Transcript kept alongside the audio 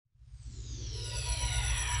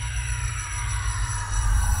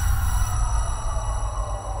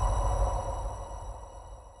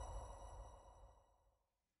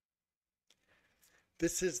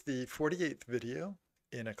This is the 48th video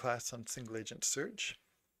in a class on single agent search.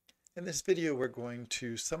 In this video, we're going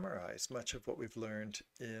to summarize much of what we've learned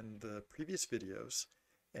in the previous videos,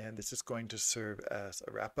 and this is going to serve as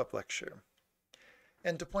a wrap-up lecture.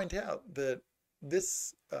 And to point out that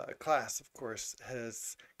this class, of course,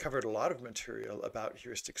 has covered a lot of material about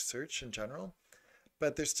heuristic search in general,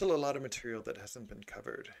 but there's still a lot of material that hasn't been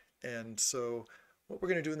covered. And so what we're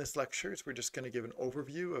going to do in this lecture is we're just going to give an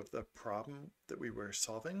overview of the problem that we were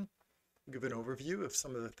solving. We'll give an overview of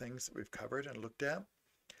some of the things that we've covered and looked at.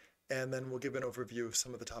 And then we'll give an overview of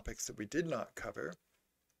some of the topics that we did not cover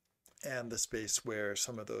and the space where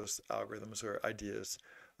some of those algorithms or ideas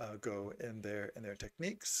go in their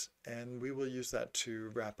techniques. And we will use that to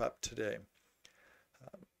wrap up today.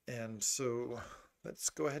 And so let's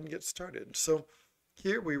go ahead and get started. So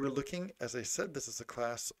here we were looking, as I said, this is a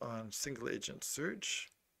class on single agent search.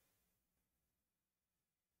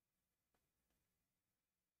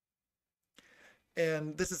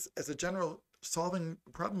 And this is, as a general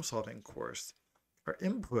problem solving course, our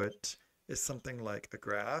input is something like a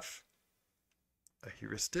graph, a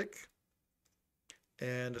heuristic,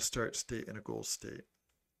 and a start state and a goal state.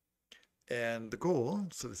 And the goal,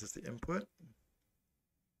 so this is the input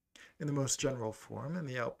in the most general form, and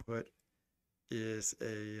the output is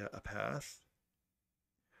a path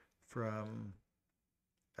from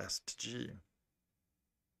S to G.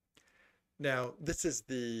 Now, this is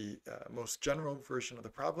the most general version of the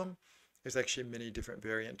problem. There's actually many different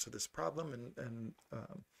variants of this problem and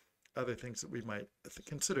other things that we might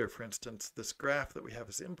consider. For instance, this graph that we have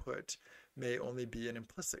as input may only be an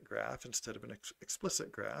implicit graph instead of an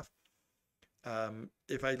explicit graph.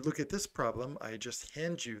 If I look at this problem, I just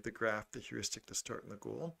hand you the graph, the heuristic, the start, and the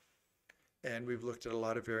goal. And we've looked at a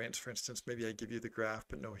lot of variants. For instance, maybe I give you the graph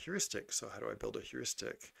but no heuristic. So how do I build a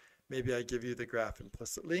heuristic? Maybe I give you the graph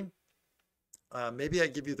implicitly. Maybe I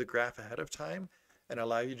give you the graph ahead of time and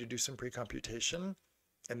allow you to do some pre-computation.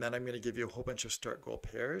 And then I'm going to give you a whole bunch of start-goal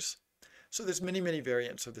pairs. So there's many, many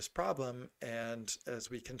variants of this problem. And as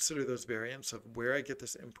we consider those variants of where I get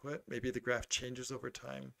this input, maybe the graph changes over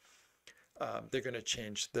time. They're going to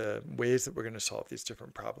change the ways that we're going to solve these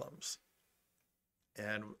different problems.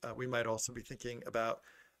 And we might also be thinking about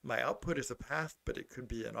my output as a path, but it could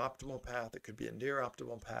be an optimal path, it could be a near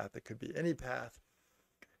optimal path, it could be any path.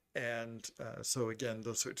 And so again,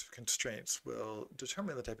 those sorts of constraints will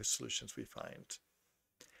determine the type of solutions we find.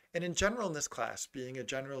 And in general in this class, being a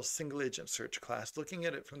general single agent search class, looking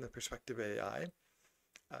at it from the perspective of AI,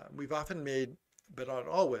 we've often made, but not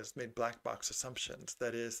always, made black box assumptions.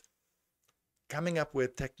 That is, coming up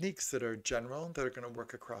with techniques that are general, that are going to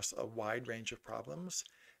work across a wide range of problems,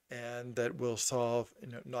 and that will solve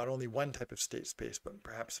not only one type of state space, but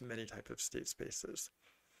perhaps many types of state spaces.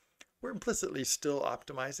 We're implicitly still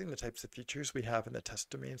optimizing the types of features we have in the test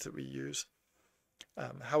domains that we use.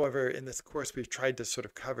 However, in this course, we've tried to sort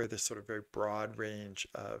of cover this sort of very broad range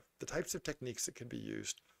of the types of techniques that can be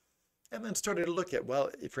used, and then started to look at,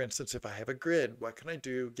 well, for instance, if I have a grid, what can I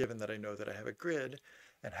do given that I know that I have a grid?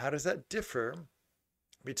 And how does that differ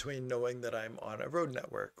between knowing that I'm on a road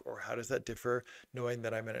network? Or how does that differ knowing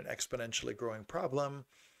that I'm in an exponentially growing problem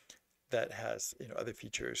that has other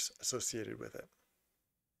features associated with it?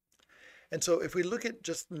 And so if we look at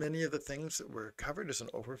just many of the things that were covered as an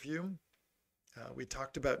overview, we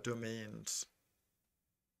talked about domains.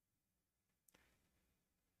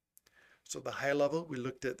 So the high level, we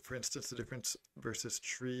looked at, for instance, the difference versus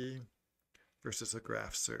tree versus a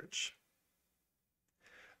graph search.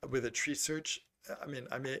 With a tree search, I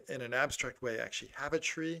may, in an abstract way, actually have a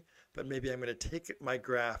tree, but maybe I'm going to take my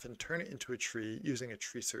graph and turn it into a tree using a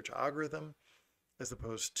tree search algorithm, as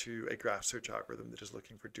opposed to a graph search algorithm that is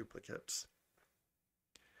looking for duplicates.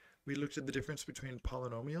 We looked at the difference between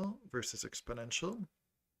polynomial versus exponential.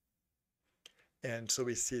 And so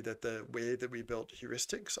we see that the way that we built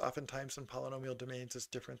heuristics, oftentimes in polynomial domains, is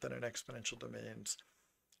different than in exponential domains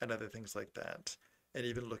and other things like that. And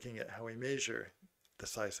even looking at how we measure the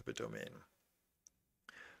size of a domain.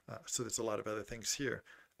 So there's a lot of other things here.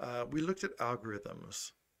 We looked at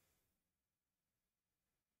algorithms.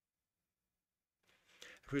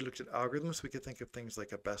 If we looked at algorithms, we could think of things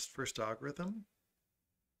like a best first algorithm.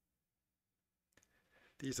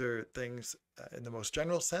 These are things in the most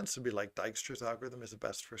general sense would be like Dijkstra's algorithm is a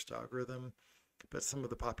best first algorithm. But some of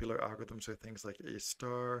the popular algorithms are things like A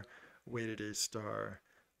star, weighted A star,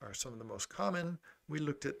 are some of the most common. We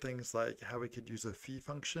looked at things like how we could use a phi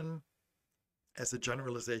function as a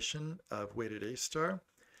generalization of weighted A star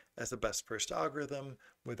as a best first algorithm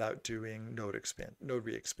without doing node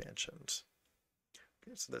re-expansions.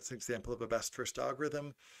 Okay, so that's an example of a best first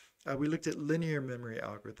algorithm. We looked at linear memory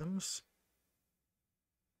algorithms.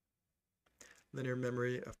 Linear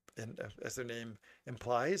memory, as their name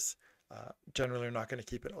implies, generally are not going to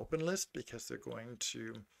keep an open list because they're going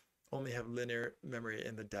to only have linear memory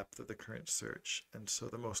in the depth of the current search. And so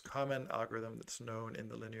the most common algorithm that's known in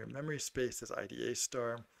the linear memory space is IDA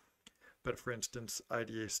star. But for instance,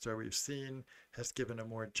 IDA star we've seen has given a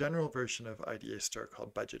more general version of IDA star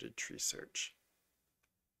called budgeted tree search.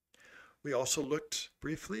 We also looked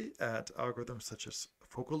briefly at algorithms such as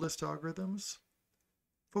focal list algorithms.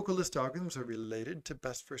 Focal list algorithms are related to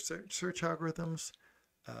best first search algorithms.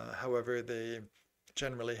 However, they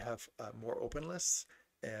generally have more open lists,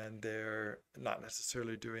 and they're not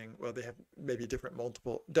necessarily doing, well, they have maybe different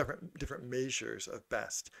measures of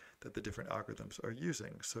best that the different algorithms are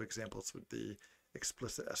using. So examples would be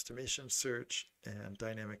explicit estimation search and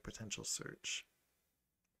dynamic potential search,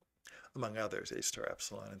 among others, A star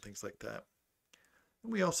epsilon and things like that.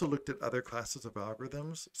 And we also looked at other classes of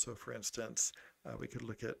algorithms. So for instance, we could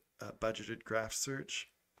look at budgeted graph search.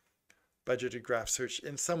 Budgeted graph search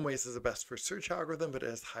in some ways is a best first search algorithm, but it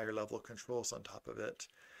has higher level controls on top of it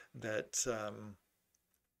that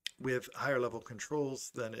with higher level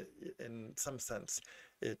controls, then in some sense,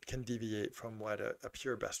 it can deviate from what a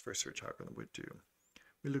pure best first search algorithm would do.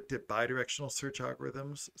 We looked at bidirectional search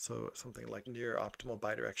algorithms, so something like near optimal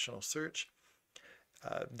bidirectional search.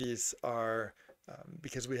 These are,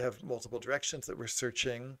 because we have multiple directions that we're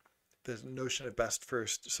searching, the notion of best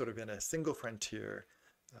first sort of in a single frontier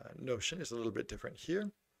notion is a little bit different here.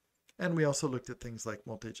 And we also looked at things like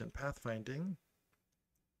multi-agent pathfinding.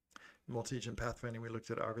 Multi-agent pathfinding, we looked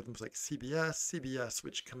at algorithms like CBS,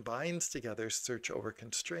 which combines together search over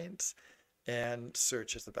constraints and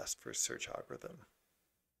search as the best first search algorithm.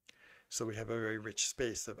 So we have a very rich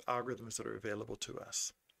space of algorithms that are available to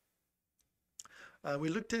us. We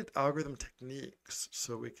looked at algorithm techniques,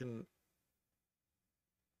 so we can,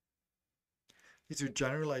 these are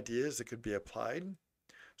general ideas that could be applied.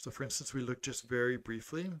 So for instance, we looked just very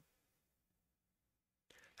briefly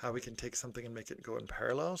how we can take something and make it go in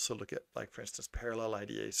parallel. So look at, like, for instance, parallel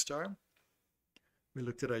IDA star. We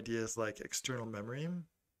looked at ideas like external memory.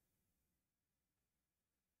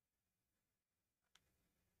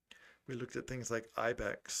 We looked at things like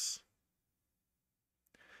IBEX.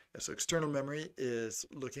 So external memory is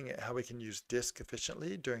looking at how we can use disk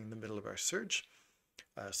efficiently during the middle of our search.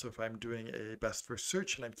 So if I'm doing a best first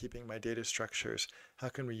search and I'm keeping my data structures, how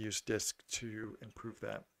can we use disk to improve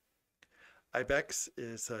that? IBEX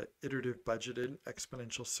is an iterative budgeted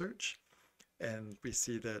exponential search. And we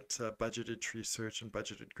see that budgeted tree search and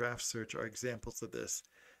budgeted graph search are examples of this.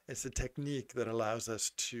 It's a technique that allows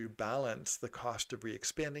us to balance the cost of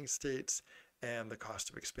re-expanding states and the cost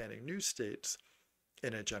of expanding new states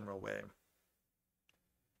in a general way.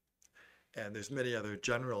 And there's many other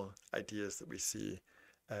general ideas that we see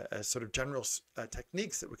as sort of general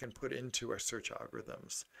techniques that we can put into our search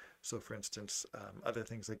algorithms. So for instance, other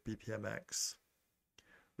things like BPMX,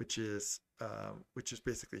 which is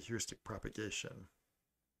basically heuristic propagation.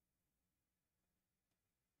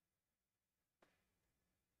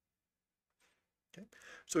 Okay.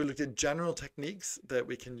 So we looked at general techniques that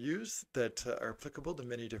we can use that are applicable to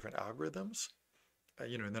many different algorithms.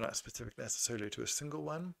 And they're not specific necessarily to a single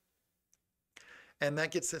one. And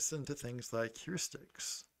that gets us into things like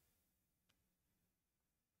heuristics.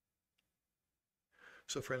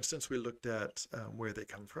 So for instance, we looked at where they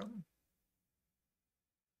come from.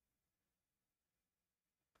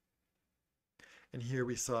 And here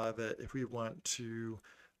we saw that if we want to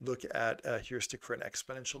look at a heuristic for an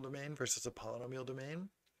exponential domain versus a polynomial domain,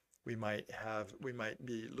 we might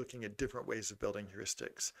be looking at different ways of building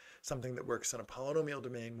heuristics. Something that works in a polynomial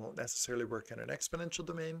domain won't necessarily work in an exponential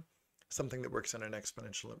domain. Something that works in an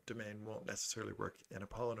exponential domain won't necessarily work in a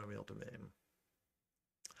polynomial domain.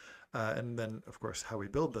 And then, of course, how we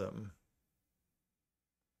build them.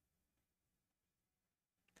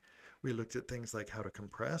 We looked at things like how to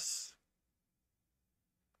compress.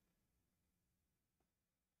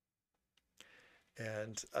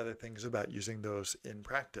 And other things about using those in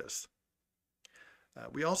practice.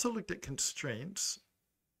 We also looked at constraints,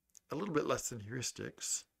 a little bit less than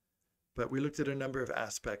heuristics, but we looked at a number of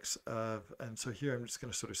aspects of, and so here I'm just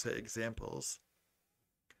going to sort of say examples,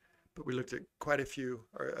 but we looked at quite a few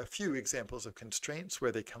examples of constraints,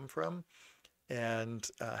 where they come from, and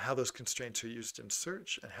how those constraints are used in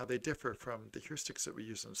search, and how they differ from the heuristics that we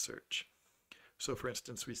use in search. So for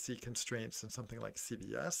instance, we see constraints in something like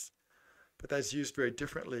CBS, but that's used very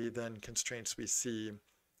differently than constraints we see,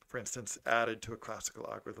 for instance, added to a classical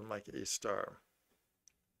algorithm like A star.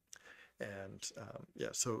 And yeah,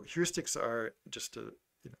 so heuristics are just to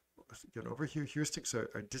get over here. Heuristics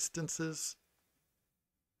are distances,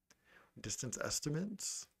 distance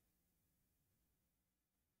estimates,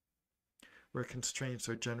 where constraints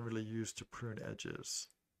are generally used to prune edges.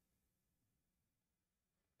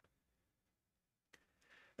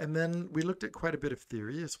 And then we looked at quite a bit of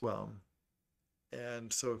theory as well.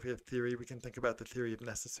 And so if we have theory, we can think about the theory of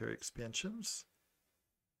necessary expansions.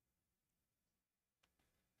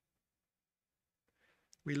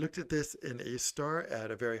 We looked at this in A-star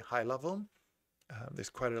at a very high level. There's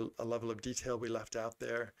quite a level of detail we left out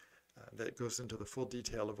there that goes into the full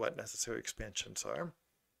detail of what necessary expansions are.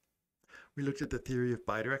 We looked at the theory of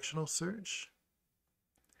bidirectional search.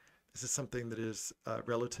 This is something that is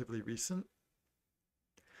relatively recent,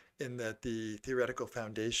 in that the theoretical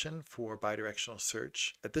foundation for bidirectional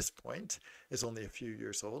search at this point is only a few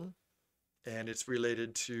years old. And it is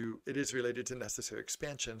related to necessary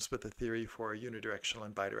expansions, but the theory for unidirectional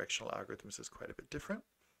and bidirectional algorithms is quite a bit different.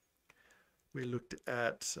 We looked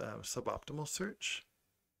at suboptimal search.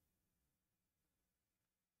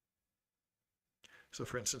 So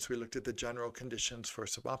for instance, we looked at the general conditions for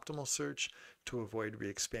suboptimal search to avoid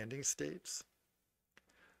re-expanding states.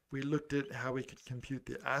 We looked at how we could compute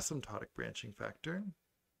the asymptotic branching factor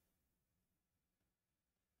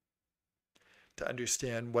to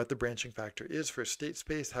understand what the branching factor is for a state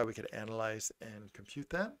space, how we could analyze and compute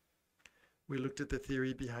that. We looked at the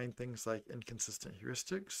theory behind things like inconsistent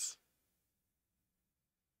heuristics,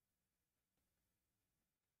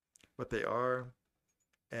 what they are,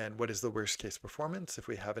 and what is the worst case performance if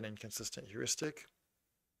we have an inconsistent heuristic.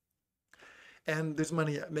 And there's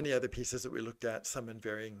many other pieces that we looked at, some in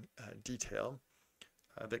varying detail,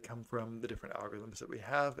 that come from the different algorithms that we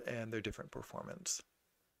have and their different performance.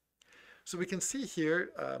 So we can see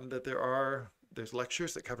here that there's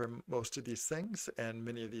lectures that cover most of these things and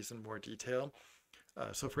many of these in more detail.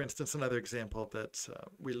 So for instance, another example that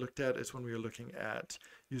we looked at is when we were looking at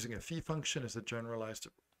using a phi function as a generalized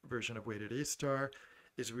version of weighted A-star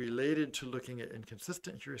is related to looking at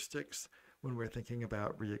inconsistent heuristics when we're thinking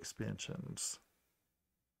about re-expansions.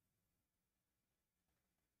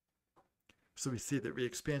 So we see that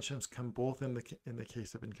re-expansions come both in the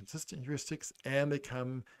case of inconsistent heuristics, and they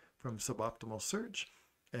come from suboptimal search,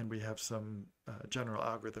 and we have some general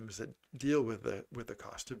algorithms that deal with the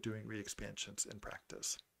cost of doing re-expansions in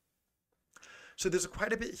practice. So there's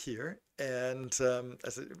quite a bit here, and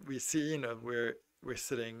as we see, we're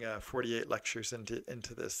sitting 48 lectures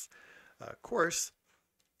into this course.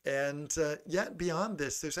 And yet beyond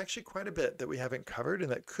this, there's actually quite a bit that we haven't covered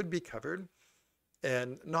and that could be covered.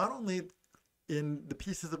 And not only in the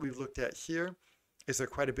pieces that we've looked at here, is there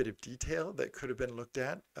quite a bit of detail that could have been looked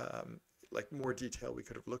at, like more detail we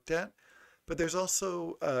could have looked at, but there's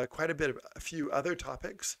also quite a few other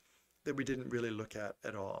topics that we didn't really look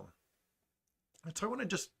at all. And so I want to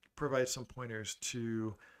just provide some pointers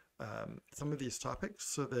to some of these topics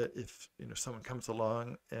so that if someone comes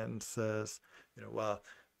along and says, well,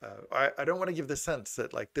 I don't want to give the sense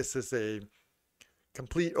that like this is a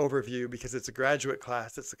complete overview because it's a graduate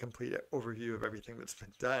class. It's a complete overview of everything that's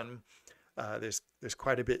been done. There's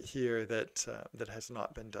quite a bit here that has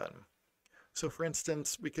not been done. So for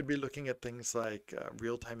instance, we could be looking at things like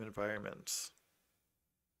real-time environments.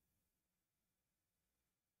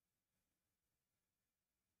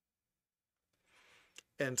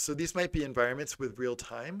 And so these might be environments with real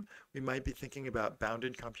time. We might be thinking about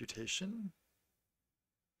bounded computation.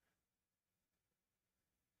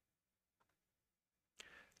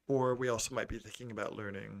 Or we also might be thinking about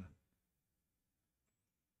learning.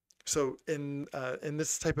 So in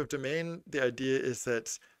this type of domain, the idea is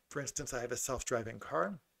that, for instance, I have a self-driving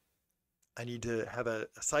car. I need to have a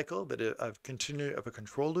cycle of a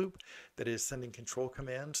control loop that is sending control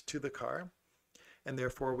commands to the car. And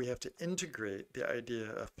therefore, we have to integrate the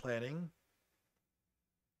idea of planning,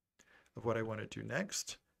 of what I want to do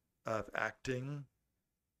next, of acting,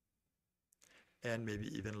 and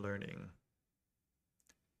maybe even learning.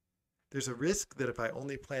 There's a risk that if I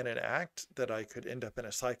only plan and act, that I could end up in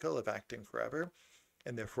a cycle of acting forever,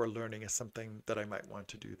 and therefore learning is something that I might want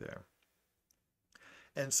to do there.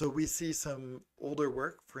 And so we see some older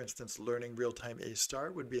work, for instance, learning real-time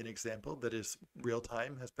A-star would be an example that is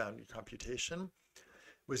real-time, has bounded computation,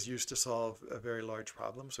 was used to solve a very large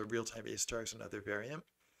problem. So real-time A-star is another variant.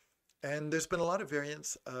 And there's been a lot of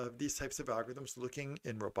variants of these types of algorithms looking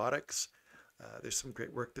in robotics. There's some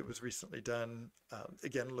great work that was recently done,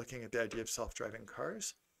 again, looking at the idea of self-driving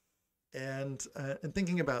cars and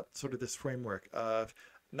thinking about sort of this framework of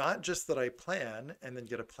not just that I plan and then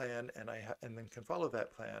get a plan and then can follow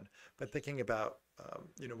that plan, but thinking about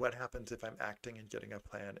what happens if I'm acting and getting a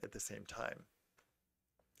plan at the same time.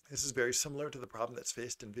 This is very similar to the problem that's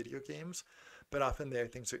faced in video games, but often there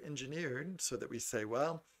things are engineered so that we say,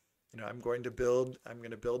 well, I'm going to build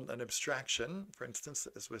an abstraction, for instance,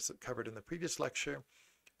 as was covered in the previous lecture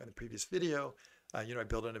and the previous video. I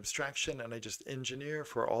build an abstraction and I just engineer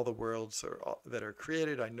for all the worlds that are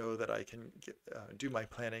created. I know that I can do my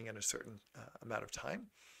planning in a certain amount of time.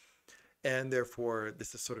 And therefore,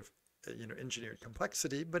 this is sort of, engineered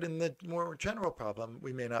complexity. But in the more general problem,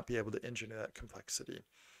 we may not be able to engineer that complexity.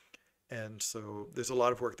 And so there's a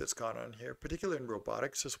lot of work that's gone on here, particularly in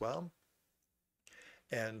robotics as well.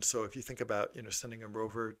 And so if you think about, sending a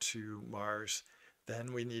rover to Mars,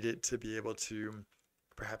 then we need it to be able to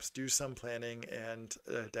perhaps do some planning and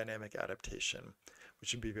dynamic adaptation,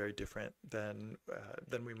 which would be very different than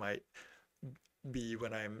we might be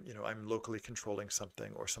when I'm locally controlling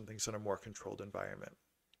something or something's in a more controlled environment.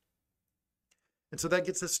 And so that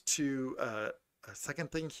gets us to a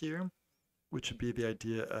second thing here, which would be the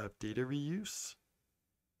idea of data reuse.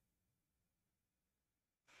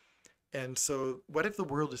 And so what if the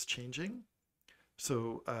world is changing?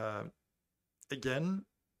 So again,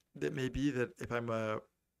 that may be that if I'm a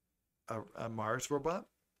Mars robot,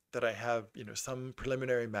 that I have some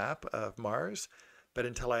preliminary map of Mars, but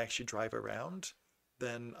until I actually drive around,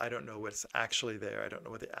 then I don't know what's actually there. I don't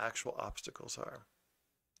know what the actual obstacles are.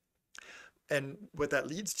 And what that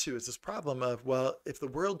leads to is this problem of, well, if the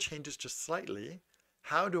world changes just slightly,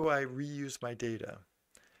 how do I reuse my data?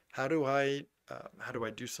 How do I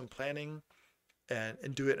do some planning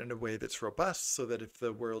and do it in a way that's robust so that if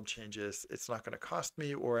the world changes, it's not going to cost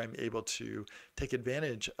me, or I'm able to take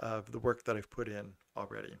advantage of the work that I've put in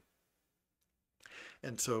already.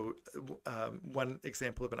 And so one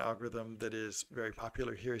example of an algorithm that is very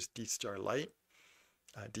popular here is D-star Lite.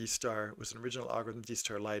 D-star was an original algorithm.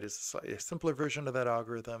 D-star Lite is a slightly simpler version of that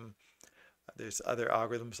algorithm. There's other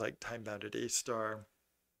algorithms like time-bounded A-star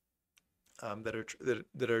that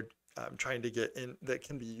are trying to get in, that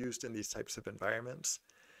can be used in these types of environments.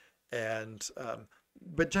 And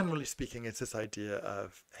but generally speaking, it's this idea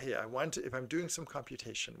of, hey, if I'm doing some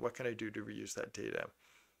computation, what can I do to reuse that data?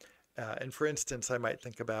 And for instance, I might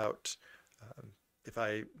think about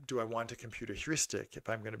do I want to compute a heuristic if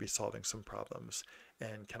I'm going to be solving some problems,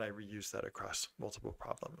 and can I reuse that across multiple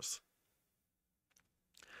problems?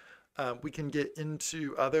 We can get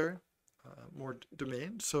into other more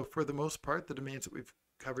domains. So for the most part, the domains that we've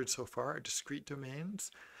covered so far are discrete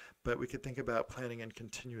domains, but we could think about planning in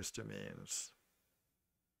continuous domains.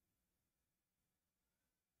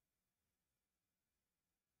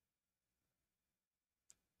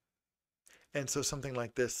 And so something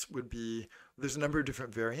like this would be, there's a number of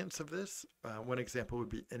different variants of this. One example would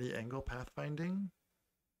be any angle pathfinding.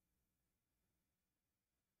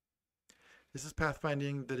 This is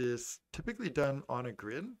pathfinding that is typically done on a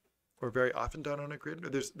grid, or very often done on a grid.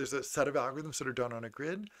 There's a set of algorithms that are done on a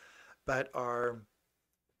grid, but our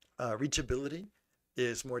reachability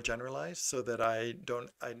is more generalized, so that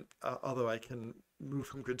although I can move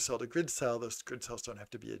from grid cell to grid cell, those grid cells don't have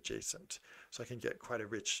to be adjacent. So I can get quite a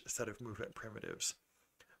rich set of movement primitives.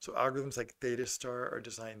 So algorithms like theta star are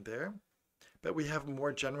designed there, but we have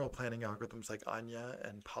more general planning algorithms like Anya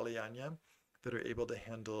and polyanya that are able to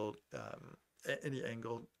handle any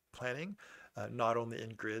angle planning, not only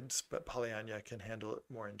in grids, but polyanya can handle it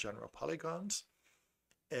more in general polygons.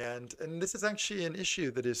 And this is actually an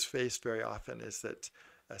issue that is faced very often, is that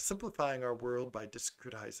simplifying our world by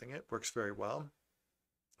discretizing it works very well.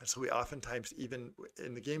 And so we oftentimes, even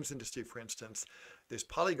in the games industry, for instance, there's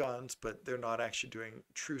polygons, but they're not actually doing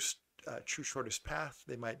true shortest path.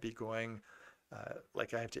 They might be going,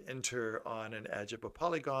 like I have to enter on an edge of a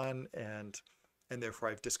polygon, and therefore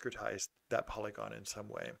I've discretized that polygon in some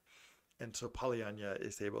way. And so polyanya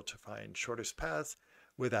is able to find shortest paths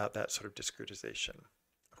without that sort of discretization,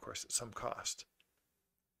 of course, at some cost.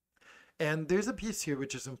 And there's a piece here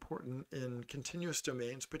which is important in continuous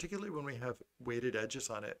domains, particularly when we have weighted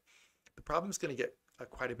edges on it. The problem is going to get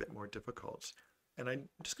quite a bit more difficult. And I'm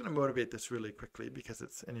just going to motivate this really quickly because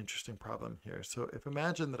it's an interesting problem here. So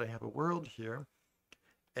imagine that I have a world here,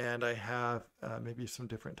 and I have maybe some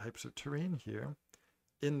different types of terrain here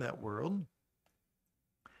in that world.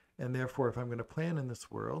 And therefore, if I'm going to plan in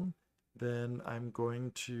this world, then I'm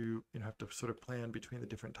going to have to sort of plan between the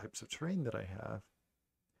different types of terrain that I have.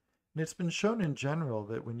 And it's been shown in general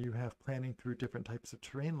that when you have planning through different types of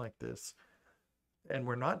terrain like this, and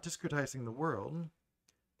we're not discretizing the world,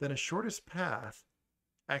 then a shortest path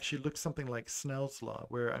actually looks something like Snell's law,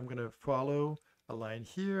 where I'm going to follow a line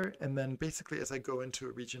here, and then basically as I go into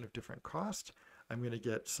a region of different cost, I'm going to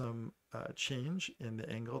get some change in the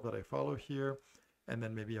angle that I follow here, and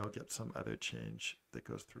then maybe I'll get some other change that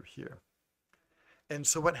goes through here. And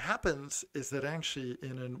so what happens is that actually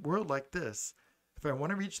in a world like this, if I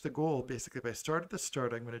want to reach the goal, basically if I start at the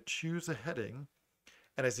start, I'm going to choose a heading.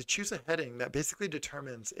 And as I choose a heading, that basically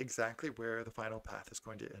determines exactly where the final path is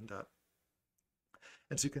going to end up.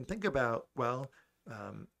 And so you can think about, well,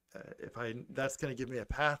 if that's going to give me a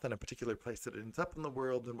path in a particular place that it ends up in the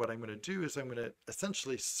world, then what I'm going to do is I'm going to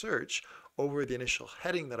essentially search over the initial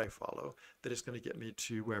heading that I follow that is going to get me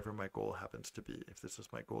to wherever my goal happens to be. If this is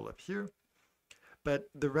my goal up here. But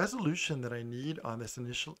the resolution that I need on this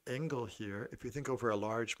initial angle here, if you think over a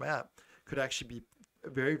large map, could actually be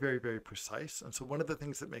very, very, very precise. And so one of the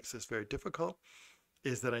things that makes this very difficult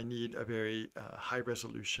is that I need a very high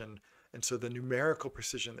resolution. And so the numerical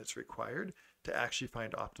precision that's required to actually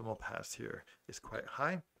find optimal paths here is quite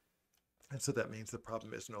high. And so that means the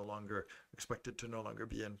problem is no longer expected to no longer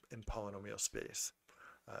be in polynomial space,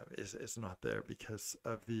 is not there because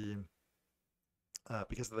of the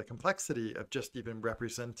complexity of just even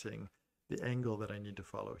representing the angle that I need to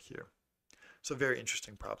follow here. So very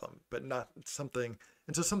interesting problem, but not something,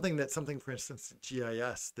 and so something, for instance,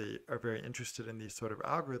 GIS, they are very interested in these sort of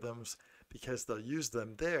algorithms because they'll use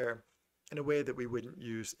them there in a way that we wouldn't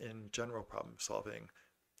use in general problem solving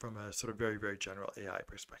from a sort of very, very general AI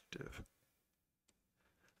perspective.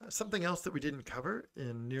 Something else that we didn't cover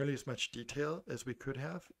in nearly as much detail as we could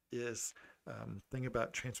have is thing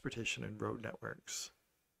about transportation and road networks.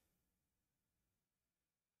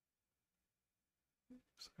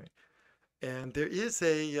 Sorry. And there is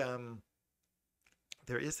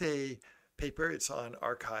a paper, it's on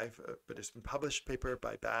arXiv, but it's been published paper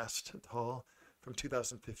by Bast et al. From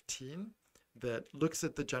 2015 that looks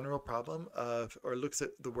at the general problem of, or looks at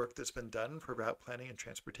the work that's been done for route planning and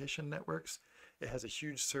transportation networks. It has a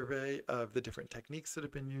huge survey of the different techniques that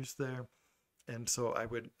have been used there. And so I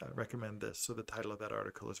would recommend this. So the title of that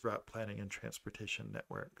article is Route Planning and Transportation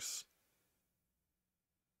Networks.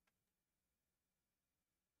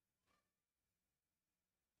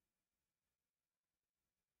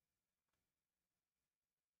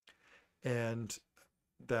 And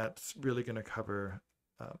that's really going to cover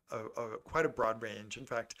quite a broad range. In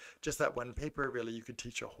fact, just that one paper, really, you could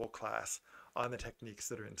teach a whole class on the techniques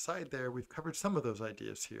that are inside there. We've covered some of those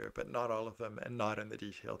ideas here, but not all of them, and not in the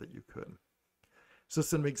detail that you could. So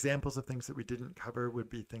some examples of things that we didn't cover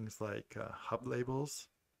would be things like hub labels.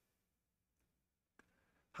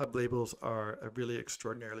 Hub labels are a really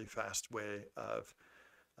extraordinarily fast way of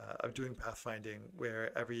doing pathfinding,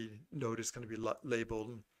 where every node is going to be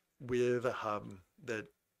labeled with a hub that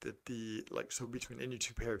so between any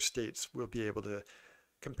two pair of states, we'll be able to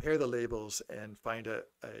compare the labels and find a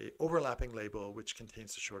overlapping label which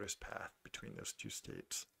contains the shortest path between those two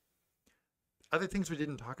states. Other things we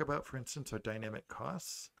didn't talk about, for instance, are dynamic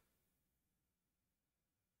costs.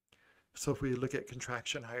 So if we look at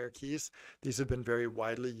contraction hierarchies, these have been very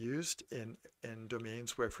widely used in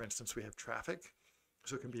domains where, for instance, we have traffic.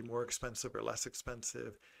 So it can be more expensive or less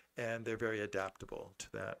expensive, and they're very adaptable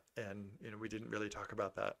to that. And we didn't really talk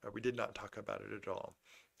about that, or we did not talk about it at all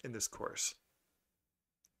in this course.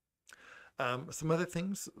 Some other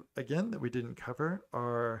things, again, that we didn't cover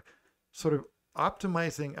are sort of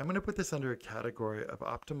optimizing. I'm going to put this under a category of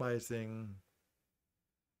optimizing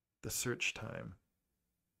the search time.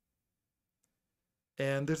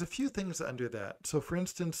 And there's a few things under that. So for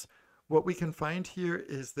instance, what we can find here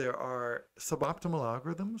is there are suboptimal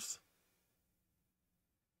algorithms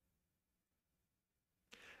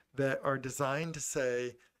that are designed to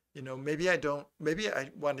say, maybe I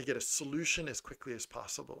want to get a solution as quickly as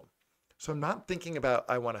possible. So I'm not thinking about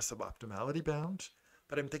I want a suboptimality bound,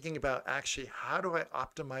 but I'm thinking about actually how do I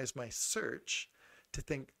optimize my search to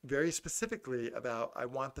think very specifically about I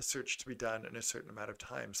want the search to be done in a certain amount of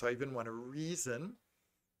time. So I even want to reason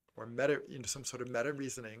or some sort of meta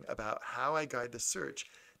reasoning about how I guide the search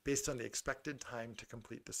based on the expected time to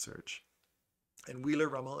complete the search. And Wheeler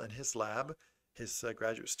Rummel and his lab, his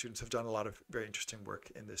graduate students, have done a lot of very interesting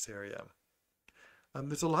work in this area.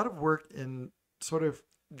 There's a lot of work in sort of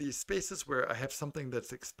these spaces where I have something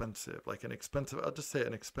that's expensive, like I'll just say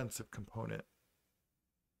an expensive component.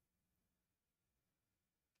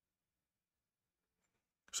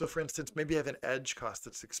 So for instance, maybe I have an edge cost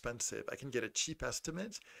that's expensive. I can get a cheap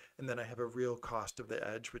estimate, and then I have a real cost of the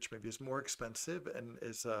edge, which maybe is more expensive and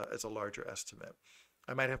is a larger estimate.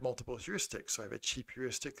 I might have multiple heuristics, so I have a cheap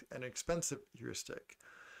heuristic and an expensive heuristic.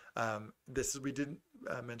 We did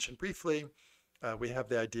mention briefly, we have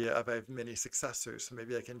the idea of I have many successors. So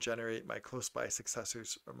maybe I can generate my close by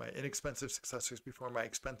successors or my inexpensive successors before my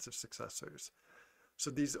expensive successors.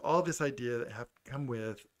 So all this idea that have come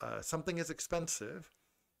with something is expensive,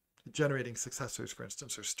 generating successors, for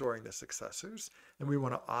instance, or storing the successors, and we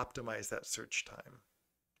want to optimize that search time.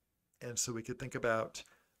 And so we could think about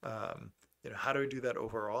how do I do that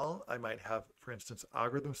overall? I might have, for instance,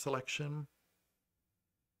 algorithm selection.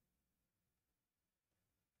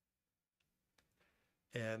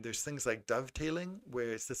 And there's things like dovetailing,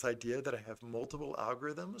 where it's this idea that I have multiple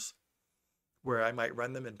algorithms where I might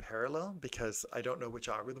run them in parallel because I don't know which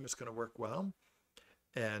algorithm is going to work well.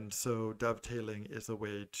 And so dovetailing is a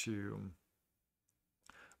way to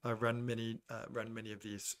run many of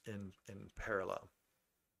these in parallel.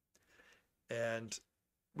 And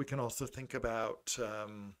we can also think about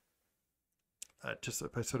just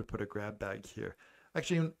if I sort of put a grab bag here.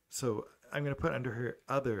 Actually, so I'm going to put under here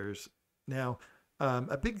others. Now,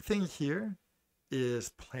 a big thing here is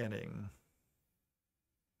planning.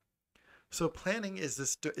 So planning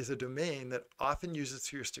is a domain that often uses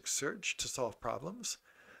heuristic search to solve problems.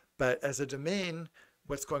 But as a domain,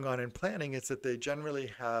 what's going on in planning is that they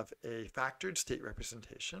generally have a factored state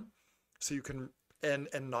representation. So you can, and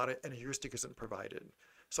a heuristic isn't provided.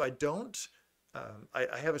 So I don't,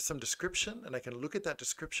 I have some description, and I can look at that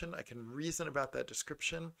description. I can reason about that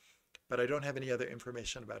description, but I don't have any other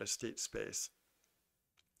information about a state space.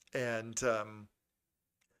 And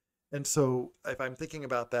so if I'm thinking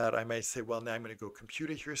about that, I might say, well, now I'm going to go compute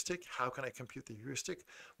a heuristic. How can I compute the heuristic?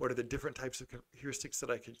 What are the different types of heuristics that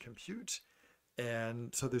I can compute?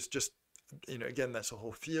 And so there's just, again, that's a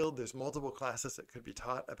whole field. There's multiple classes that could be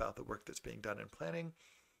taught about the work that's being done in planning.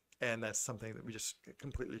 And that's something that we just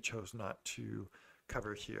completely chose not to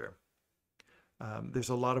cover here. There's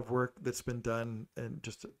a lot of work that's been done, and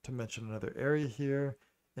just to mention another area here,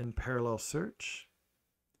 in parallel search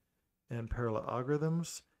and parallel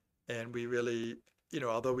algorithms. And we really,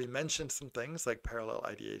 although we mentioned some things like parallel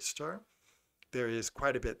IDA star, there is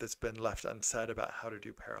quite a bit that's been left unsaid about how to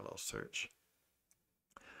do parallel search.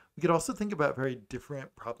 We could also think about very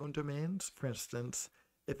different problem domains. For instance,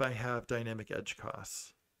 if I have dynamic edge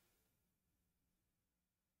costs,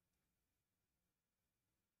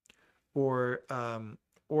 or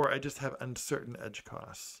I just have uncertain edge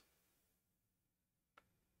costs.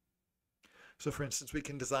 So for instance, we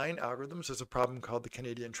can design algorithms. There's a problem called the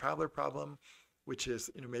Canadian traveler problem, which is,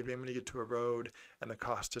 maybe I'm going to get to a road and the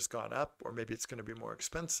cost has gone up, or maybe it's going to be more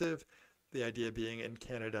expensive. The idea being in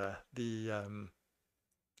Canada,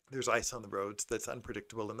 there's ice on the roads that's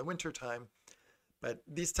unpredictable in the wintertime. But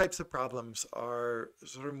these types of problems are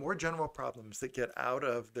sort of more general problems that get out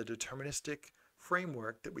of the deterministic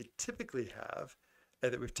framework that we typically have,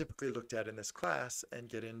 and that we've typically looked at in this class, and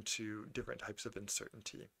get into different types of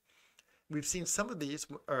uncertainty. We've seen some of these,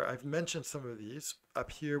 or I've mentioned some of these.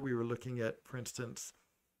 Up here, we were looking at, for instance,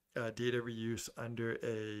 data reuse under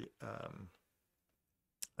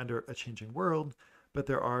a changing world, but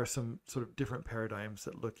there are some sort of different paradigms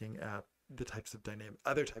that looking at the types of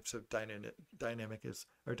other types of dynamic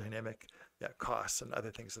costs and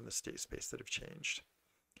other things in the state space that have changed.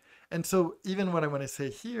 And so even what I want to say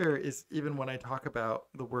here is, even when I talk about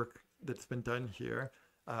the work that's been done here,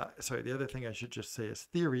 the other thing I should just say is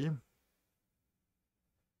theory.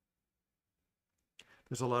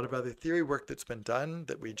 There's a lot of other theory work that's been done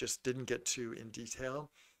that we just didn't get to in detail.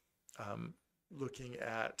 Looking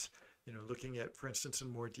at, for instance, in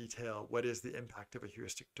more detail, what is the impact of a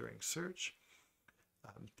heuristic during search?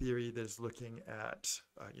 Theory that is looking at,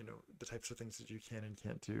 the types of things that you can and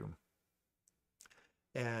can't do.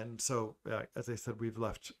 And so, as I said, we've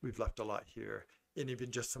left a lot here, and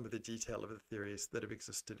even just some of the detail of the theories that have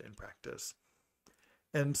existed in practice.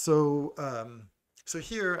 And so, so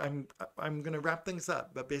here I'm going to wrap things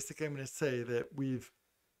up, but basically I'm going to say that we've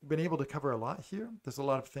been able to cover a lot here. There's a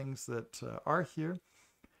lot of things that are here,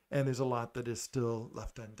 and there's a lot that is still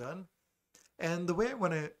left undone. And the way I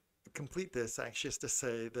want to complete this actually is to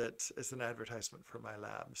say that it's an advertisement for my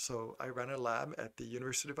lab. So I run a lab at the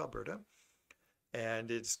University of Alberta,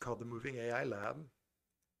 and it's called the Moving AI Lab.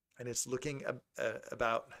 And it's looking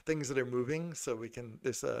about things that are moving. So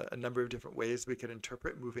there's a number of different ways we could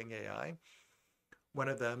interpret moving AI. One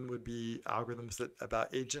of them would be algorithms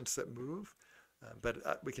about agents that move,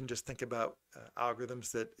 but we can just think about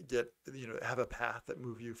algorithms that have a path that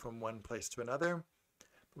move you from one place to another.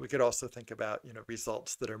 We could also think about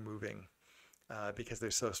results that are moving because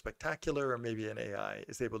they're so spectacular, or maybe an AI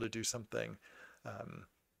is able to do something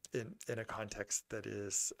in a context that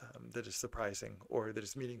is surprising or that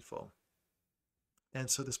is meaningful. And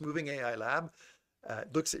so this Moving AI Lab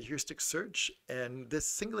looks at heuristic search, and this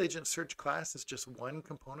single agent search class is just one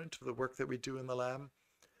component of the work that we do in the lab.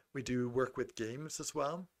 We do work with games as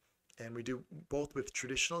well, and we do both with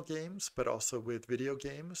traditional games, but also with video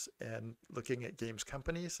games, and looking at games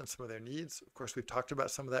companies and some of their needs. Of course, we've talked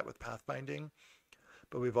about some of that with pathfinding,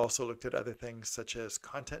 but we've also looked at other things such as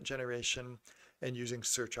content generation and using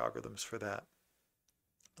search algorithms for that.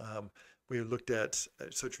 We looked at,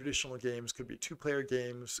 so traditional games could be 2-player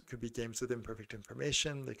games, could be games with imperfect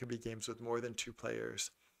information, they could be games with more than 2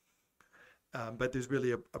 players. But there's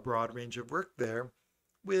really a broad range of work there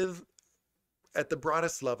with, at the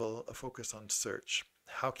broadest level, a focus on search.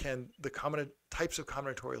 How can the types of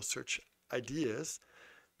combinatorial search ideas,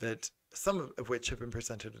 that some of which have been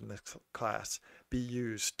presented in this class, be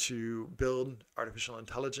used to build artificial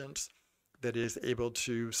intelligence that is able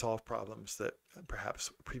to solve problems that perhaps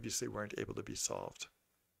previously weren't able to be solved.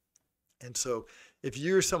 And so if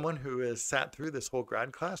you're someone who has sat through this whole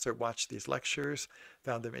grad class or watched these lectures,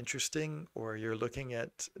 found them interesting, or you're looking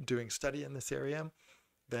at doing study in this area,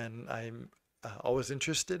 then I'm always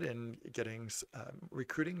interested in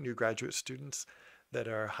recruiting new graduate students that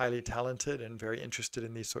are highly talented and very interested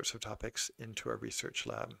in these sorts of topics into our research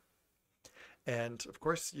lab. And of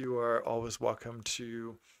course, you are always welcome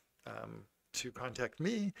to contact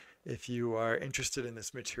me if you are interested in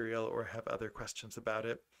this material or have other questions about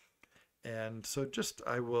it. And so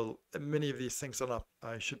many of these things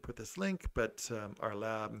I should put this link, but our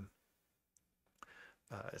lab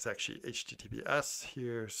is actually HTTPS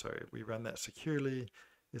here. Sorry, we run that securely,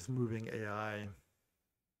 is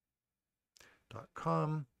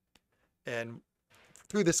movingai.com. And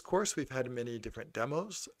through this course, we've had many different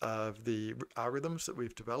demos of the algorithms that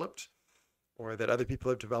we've developed, or that other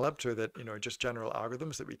people have developed, or that are just general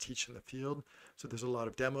algorithms that we teach in the field. So there's a lot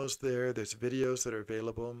of demos there. There's videos that are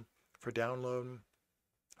available for download.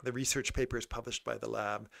 The research papers published by the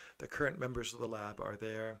lab, the current members of the lab are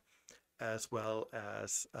there, as well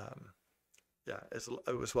as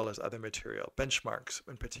other material, benchmarks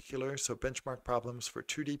in particular. So benchmark problems for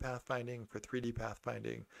 2D pathfinding, for 3D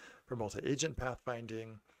pathfinding, for multi-agent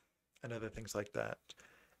pathfinding, and other things like that.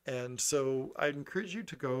 And so I'd encourage you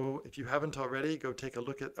to go, if you haven't already, go take a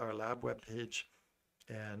look at our lab webpage.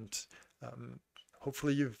 And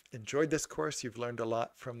hopefully you've enjoyed this course. You've learned a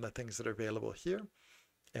lot from the things that are available here.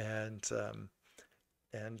 And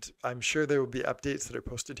I'm sure there will be updates that are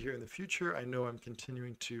posted here in the future. I know I'm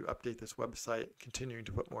continuing to update this website, continuing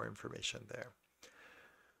to put more information there.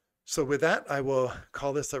 So with that, I will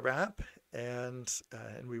call this a wrap, and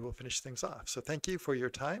we will finish things off. So thank you for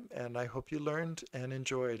your time, and I hope you learned and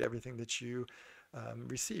enjoyed everything that you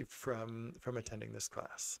received from attending this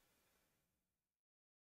class.